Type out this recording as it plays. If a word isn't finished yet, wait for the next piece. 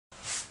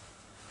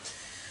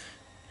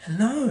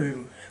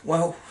Hello.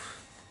 Well,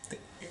 th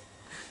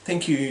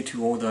thank you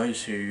to all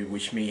those who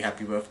wish me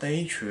happy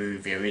birthday through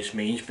various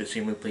means,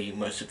 presumably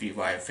most of you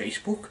via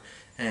Facebook.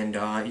 And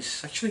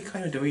it's actually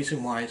kind of the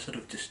reason why I sort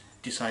of just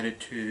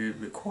decided to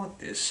record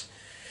this.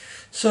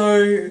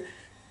 So,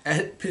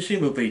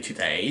 presumably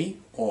today,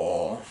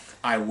 or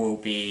I will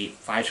be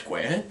 5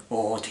 square,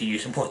 or to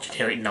use a more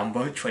generic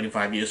number,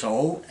 25 years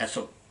old as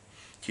of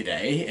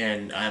today,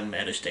 and I'm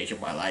at a stage of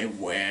my life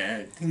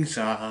where things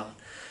are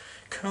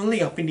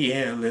currently up in the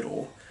air a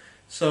little.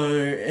 So,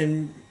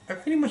 and I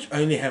pretty much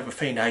only have a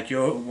faint idea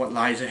of what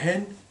lies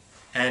ahead,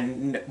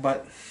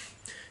 but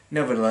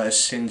nevertheless,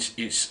 since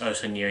it's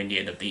also nearing the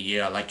end of the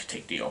year, I like to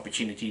take the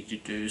opportunity to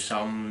do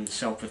some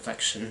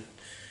self-reflection.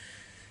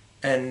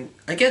 And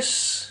I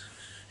guess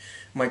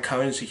my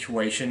current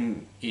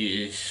situation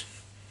is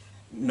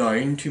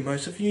known to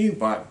most of you,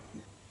 but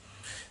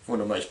for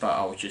the most part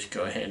I'll just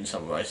go ahead and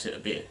summarize it a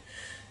bit.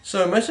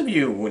 So most of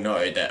you will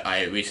know that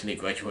I recently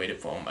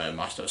graduated from a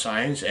Master of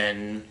Science,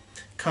 and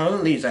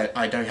currently that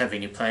I don't have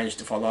any plans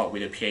to follow up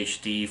with a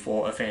PhD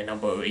for a fair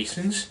number of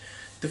reasons.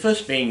 The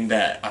first being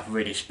that I've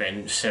already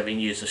spent 7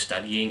 years of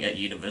studying at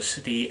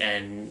university,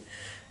 and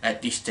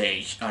at this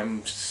stage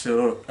I'm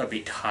sort of a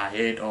bit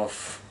tired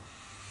of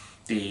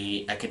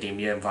the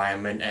academia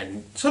environment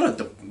and sort of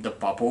the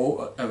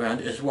bubble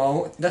around it as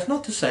well. That's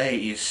not to say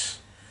it's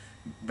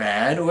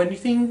bad or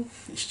anything,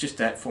 it's just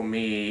that for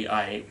me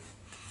I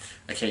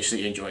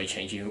occasionally enjoy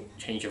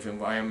change of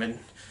environment.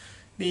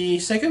 The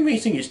second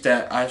reason is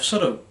that I've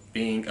sort of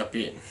been a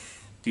bit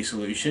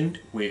disillusioned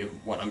with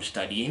what I'm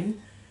studying,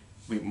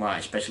 with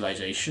my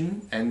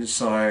specialization, and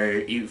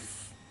so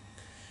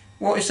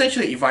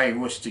essentially if I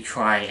was to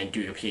try and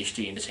do a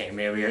PhD in the same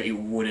area, I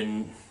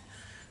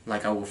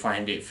would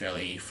find it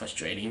fairly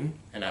frustrating,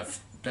 and I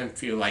don't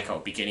feel like I'll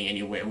be getting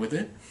anywhere with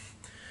it.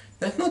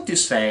 That's not to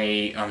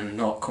say I'm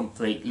not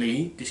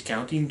completely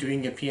discounting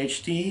doing a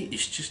PhD,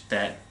 it's just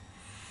that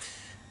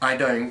I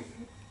don't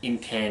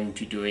intend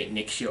to do it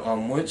next year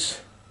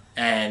onwards,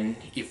 and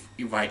if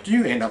I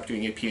do end up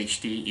doing a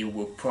PhD, it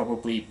will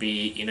probably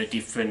be in a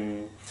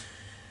different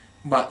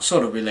but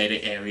sort of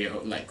related area,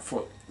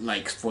 for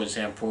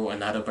example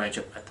another branch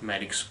of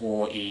mathematics,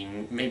 or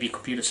in maybe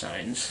computer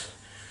science.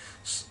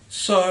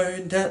 So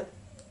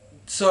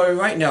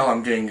right now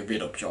I'm doing a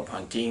bit of job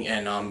hunting,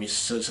 and it's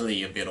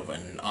certainly a bit of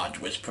an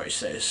arduous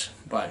process,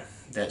 but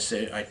that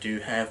said, I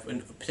do have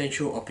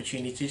potential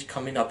opportunities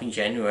coming up in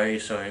January,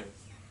 so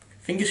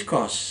fingers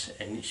crossed,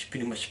 and it's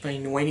pretty much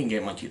playing the waiting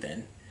game until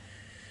then.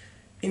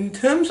 In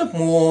terms of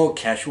more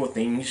casual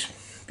things,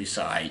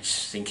 besides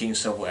sinking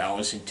several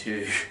hours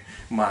into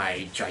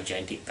my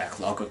gigantic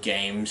backlog of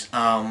games,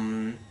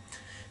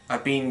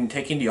 I've been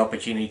taking the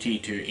opportunity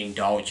to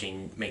indulge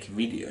in making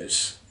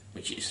videos,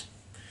 which is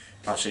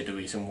partially the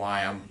reason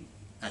why I'm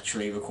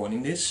actually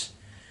recording this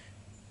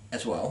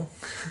as well.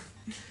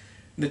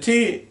 The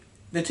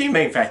two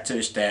main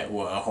factors that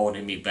were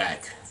holding me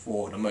back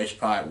for the most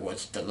part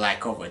was the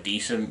lack of a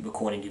decent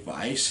recording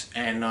device,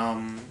 and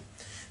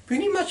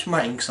pretty much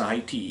my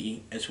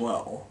anxiety as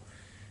well.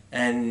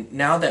 And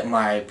now that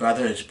my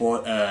brother has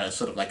bought a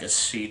sort of like a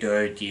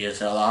pseudo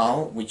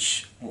DSLR,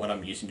 which what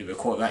I'm using to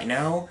record right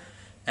now,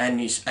 and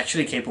it's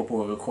actually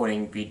capable of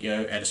recording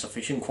video at a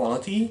sufficient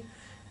quality,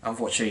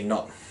 unfortunately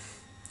not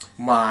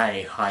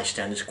my high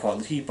standards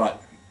quality,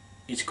 but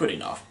it's good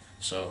enough,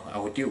 so I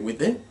will deal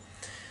with it.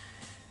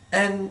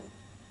 And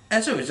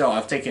as a result,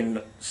 I've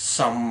taken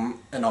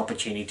an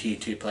opportunity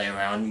to play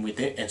around with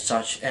it and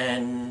such,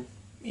 and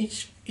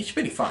it's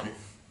pretty fun.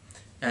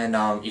 And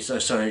it's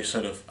also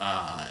sort of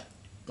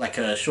like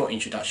a short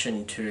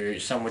introduction to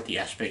some of the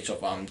aspects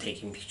of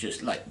taking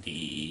pictures, like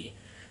the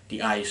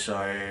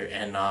ISO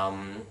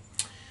and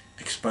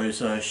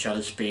exposure,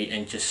 shutter speed,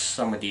 and just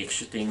some of the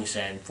extra things.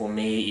 And for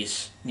me,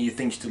 it's new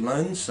things to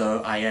learn,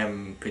 so I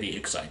am pretty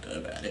excited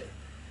about it.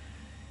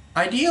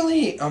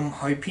 Ideally, I'm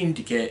hoping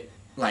to get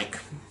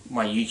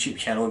my YouTube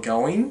channel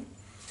going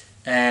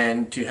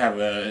and to have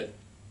a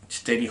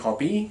steady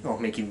hobby of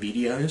making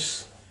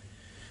videos.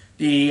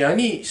 The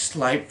only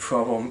slight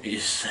problem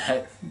is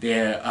that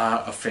there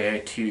are a fair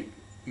too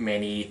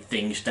many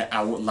things that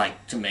I would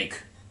like to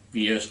make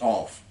videos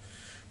of.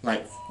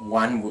 Like,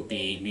 one would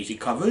be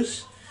music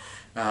covers,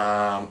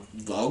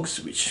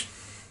 vlogs, which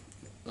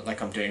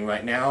like I'm doing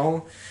right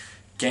now,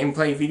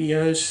 gameplay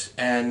videos,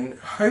 and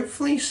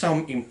hopefully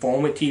some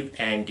informative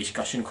and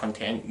discussion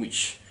content,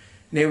 which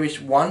there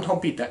is one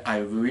topic that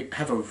I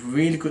have a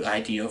really good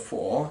idea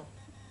for,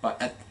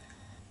 but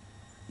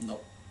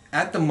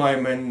at the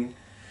moment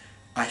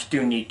I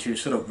still need to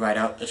sort of write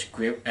out a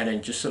script and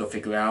then just sort of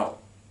figure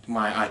out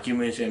my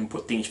arguments and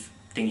put things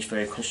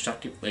very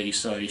constructively.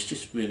 So it's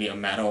just really a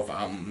matter of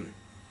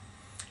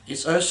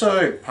it's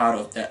also part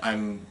of that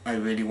I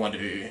really want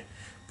to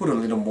put a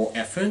little more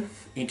effort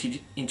into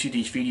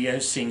these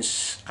videos,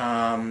 since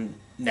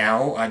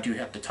now I do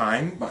have the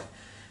time. But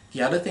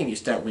the other thing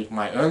is that with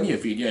my earlier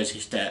videos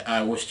is that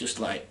I was just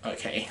like,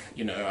 okay,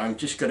 I'm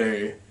just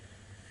gonna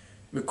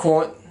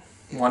record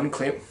one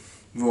clip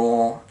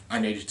raw,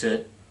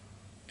 unedited,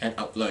 and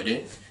upload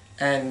it,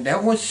 and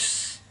that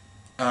was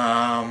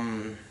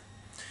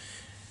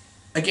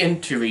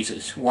again, two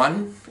reasons.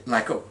 One,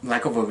 lack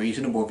of a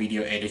reasonable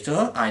video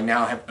editor. I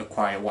now have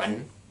acquired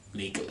one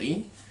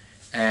legally,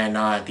 and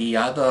the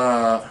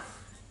other,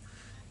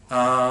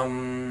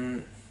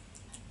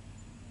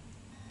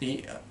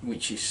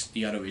 which is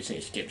the other reason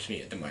escapes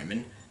me at the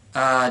moment.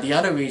 The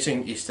other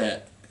reason is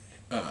that,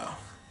 the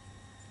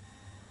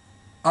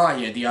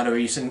other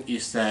reason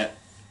is that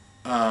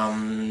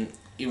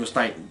it was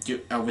like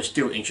I was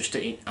still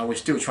interested in. I was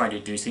still trying to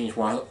do things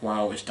while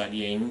I was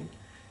studying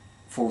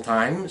full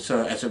time.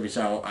 So as a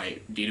result, I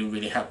didn't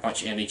really have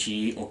much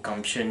energy or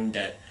gumption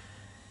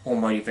or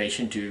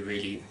motivation to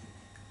really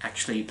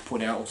actually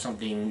put out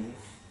something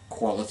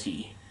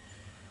quality.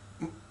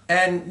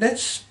 And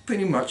that's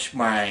pretty much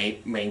my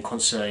main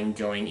concern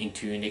going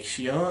into next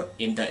year,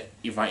 in that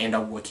if I end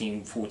up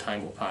working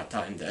full-time or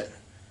part-time, that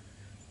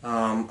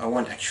I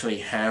won't actually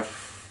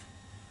have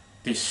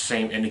this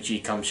same energy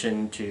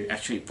gumption to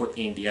actually put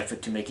in the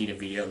effort to making a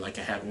video like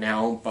I have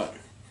now, but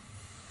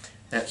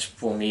that's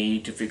for me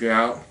to figure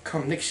out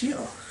come next year.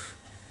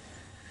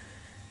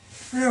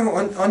 Now,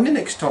 on the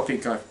next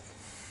topic I've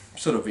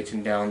sort of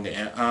written down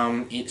there,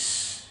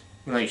 it's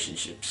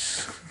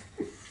relationships.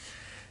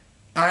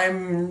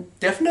 I'm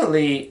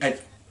definitely,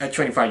 at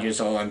 25 years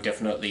old, I'm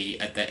definitely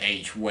at the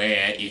age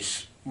where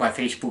my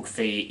Facebook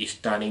feed is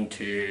starting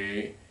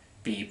to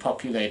be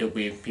populated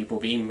with people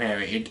being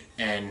married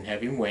and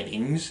having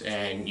weddings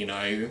and, you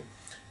know,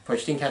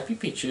 posting happy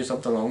pictures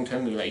of the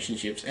long-term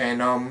relationships,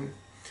 and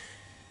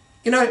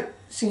you know,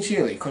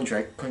 sincerely,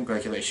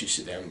 congratulations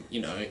to them. You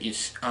know,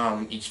 it's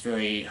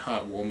very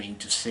heartwarming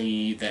to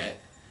see that,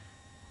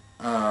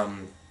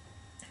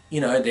 you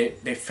know,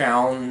 they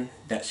found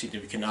that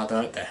significant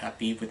other, they're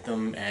happy with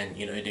them, and,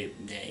 you know, they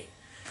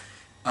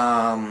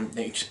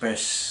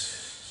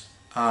express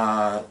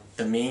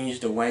the means,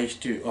 the ways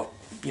to,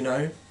 you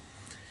know,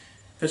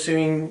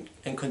 pursuing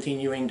and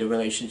continuing the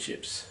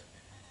relationships.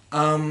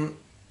 And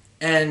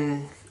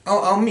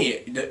I'll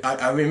admit that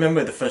I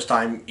remember the first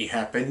time it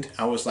happened,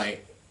 I was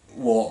like,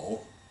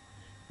 whoa,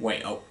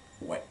 wait,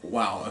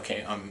 wow,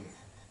 okay, I'm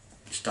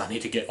starting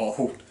to get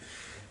old.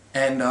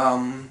 And,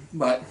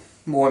 but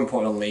more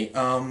importantly,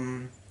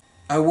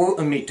 I will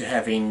admit to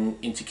having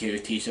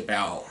insecurities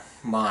about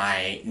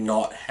my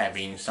not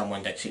having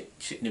someone that's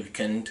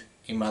significant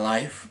in my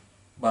life.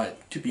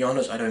 But to be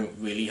honest, I don't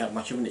really have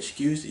much of an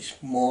excuse. It's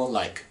more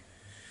like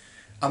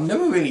I've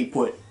never really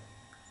put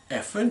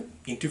effort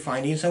into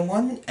finding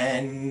someone,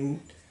 and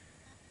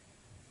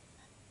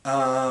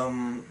I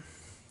mean,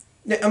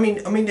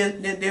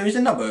 there is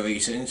a number of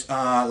reasons.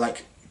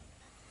 Like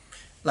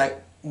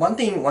one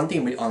thing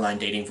with online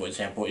dating, for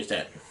example, is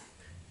that,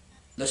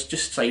 let's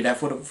just say that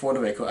for the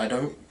record, I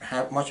don't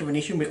have much of an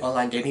issue with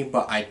online dating,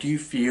 but I do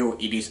feel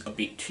it is a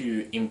bit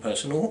too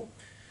impersonal.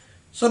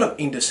 Sort of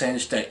in the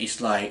sense that it's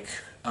like,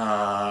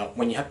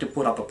 when you have to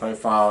put up a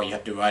profile, you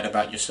have to write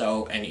about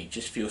yourself, and it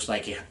just feels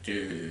like you have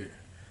to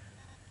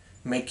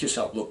make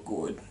yourself look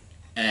good.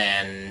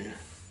 And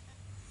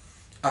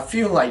I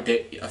feel like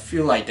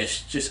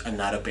there's just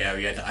another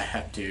barrier that I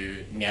have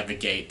to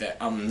navigate that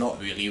I'm not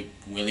really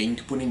willing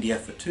to put in the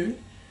effort to.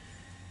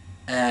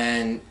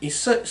 And it's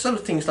sort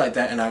of things like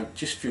that, and I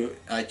just feel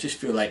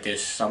like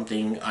there's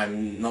something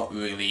I'm not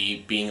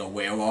really being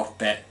aware of,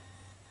 that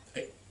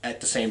at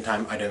the same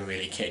time I don't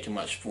really care too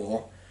much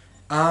for.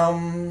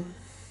 And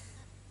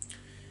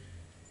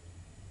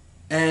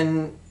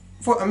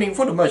for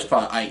the most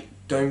part, I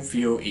don't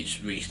feel it's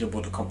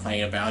reasonable to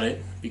complain about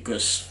it,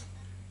 because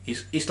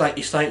it's like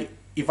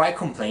if I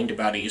complained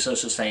about it, it's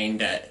also saying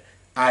that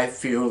I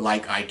feel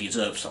like I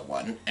deserve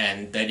someone,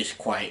 and that is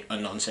quite a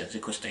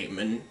nonsensical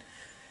statement.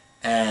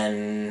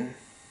 And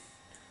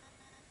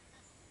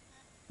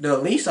the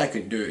least I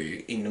could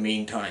do in the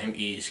meantime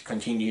is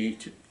continue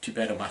to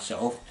better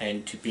myself,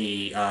 and to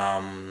be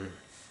I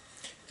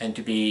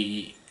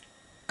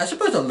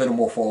suppose a little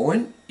more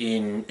forward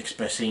in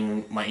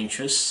expressing my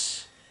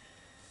interests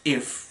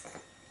if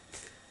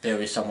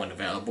there is someone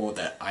available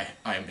that I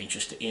am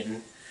interested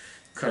in.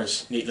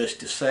 Because needless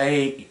to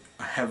say,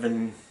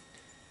 I'm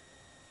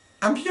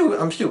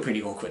still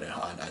pretty awkward at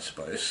heart, I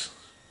suppose.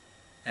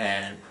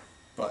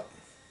 But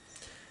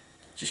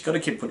just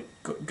gotta keep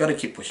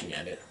pushing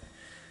at it.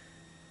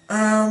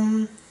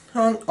 On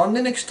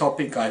the next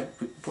topic I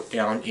put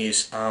down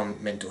is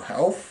mental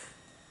health,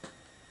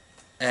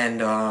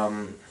 and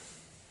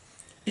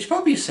it's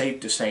probably safe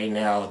to say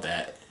now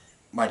that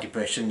my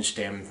depression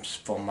stems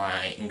from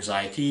my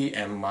anxiety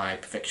and my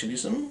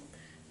perfectionism,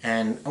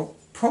 and I'll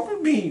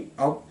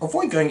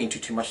avoid going into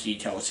too much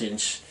detail,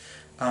 since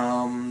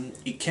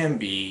it can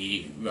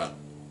be,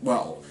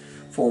 well,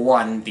 for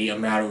one, the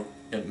amount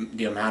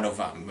of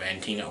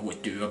ranting I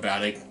would do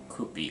about it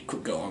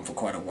could go on for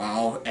quite a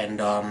while, and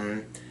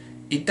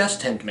it does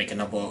tend to make a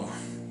number of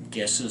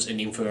guesses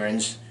and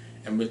inference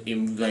and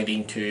in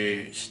relating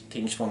to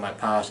things from my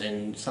past,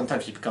 and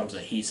sometimes it becomes a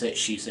he said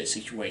she said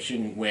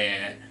situation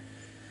where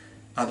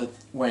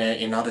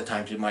in other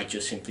times it might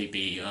just simply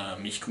be a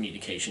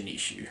miscommunication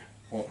issue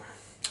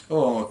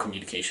or a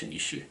communication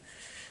issue.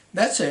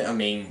 that's it. I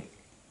mean,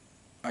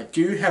 I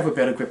do have a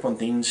better grip on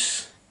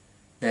things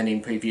than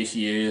in previous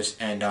years,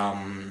 and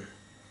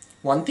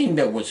one thing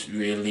that was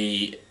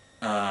really,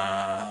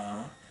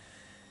 I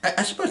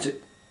suppose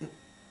it,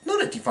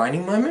 not a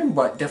defining moment,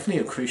 but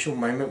definitely a crucial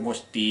moment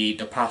was the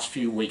past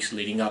few weeks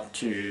leading up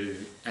to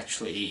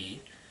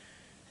actually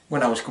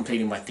when I was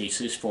completing my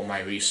thesis for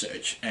my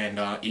research, and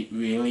it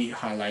really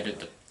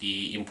highlighted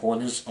the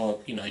importance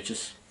of, you know,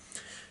 just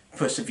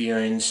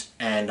perseverance,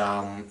 and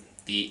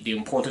the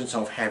importance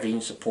of having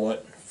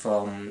support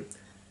from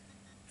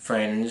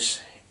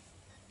friends,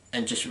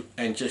 and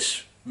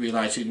just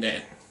realizing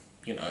that,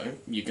 you know,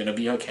 you're gonna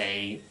be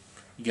okay,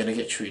 you're gonna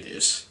get through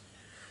this,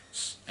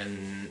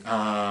 and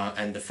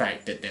the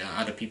fact that there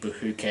are other people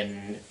who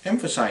can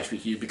emphasize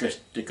with you because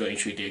they're going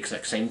through the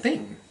exact same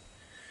thing.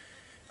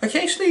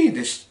 Occasionally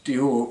there's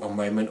still a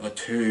moment or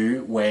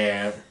two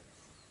where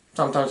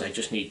sometimes I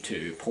just need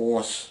to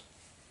pause,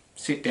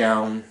 sit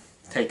down,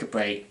 take a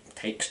break,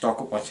 take stock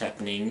of what's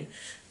happening,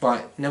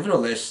 but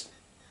nevertheless,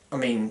 I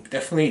mean,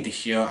 definitely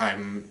this year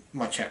I'm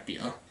much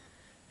happier,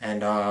 and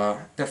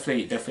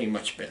definitely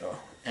much better,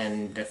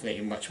 and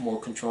definitely much more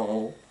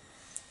control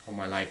of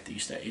my life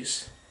these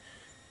days.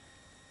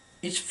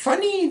 It's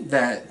funny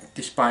that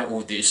despite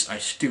all this, I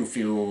still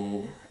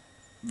feel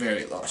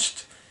very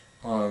lost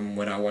on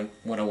what I want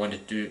to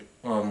do,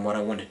 what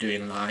I want to do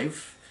in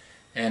life,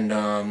 and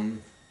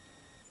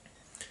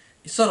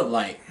it's sort of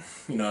like,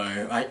 you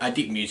know, I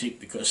did music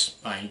because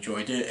I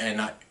enjoyed it,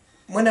 and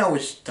when I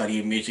was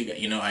studying music,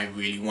 you know, I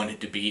really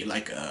wanted to be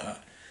like a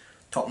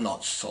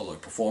top-notch solo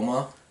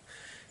performer,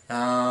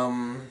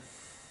 um,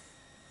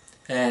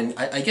 and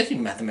I guess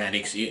in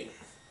mathematics,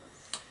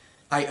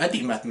 I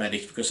did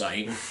mathematics because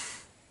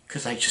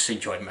I just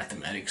enjoyed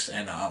mathematics,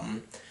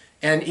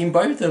 and in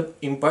both of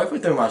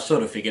them I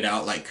sort of figured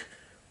out like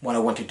what I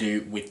want to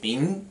do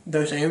within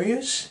those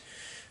areas,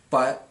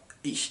 but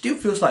it still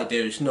feels like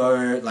there is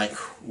no like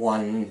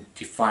one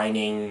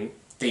defining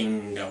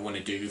thing that I want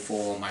to do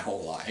for my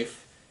whole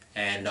life,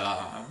 and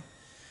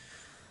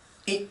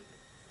it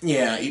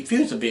yeah, it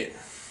feels a bit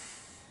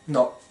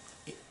not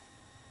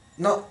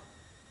not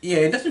yeah,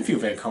 it doesn't feel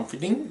very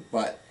comforting,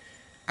 but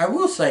I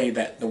will say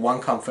that the one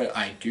comfort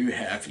I do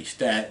have is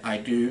that I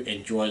do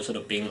enjoy sort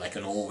of being like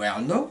an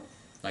all-rounder,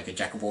 like a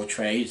jack of all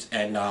trades,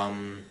 and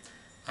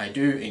I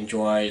do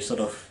enjoy sort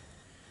of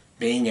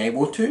being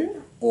able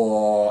to,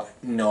 or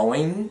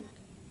knowing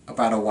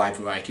about a wide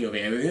variety of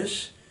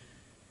areas,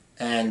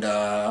 and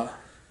I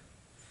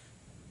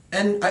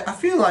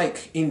feel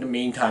like in the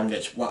meantime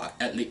that's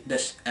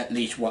at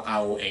least what I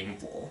will aim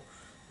for,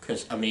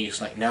 because I mean it's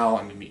like now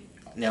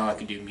I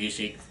can do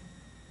music,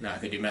 now I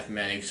can do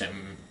mathematics,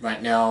 and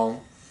right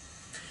now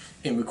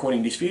in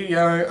recording this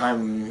video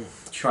I'm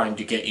trying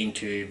to get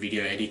into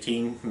video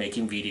editing,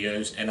 making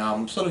videos, and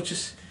I'm sort of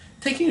just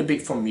taking a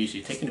bit from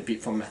music, taking a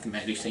bit from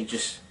mathematics, and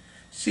just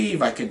see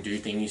if I can do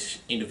things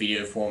in the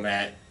video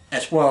format,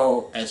 as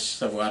well as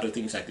several other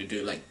things I could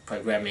do like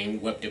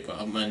programming, web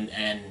development,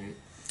 and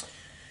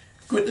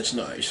goodness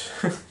knows.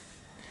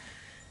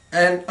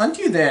 And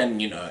until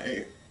then, you know,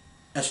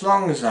 as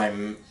long as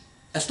I'm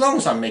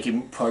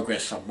making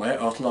progress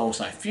somewhere, or as long as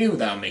I feel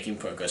that I'm making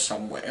progress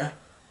somewhere,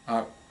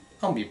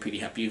 I'll be pretty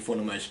happy for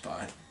the most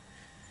part.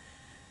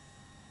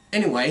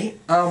 Anyway,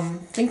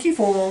 thank you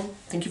for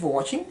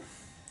watching.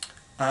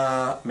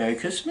 Merry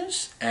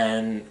Christmas,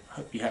 and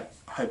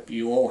hope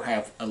you all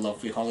have a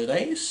lovely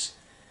holidays,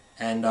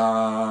 and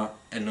an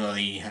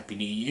early Happy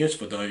New Year's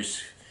for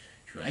those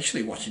who are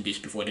actually watching this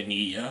before the New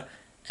Year,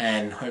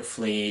 and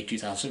hopefully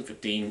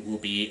 2015 will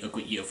be a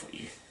good year for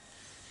you.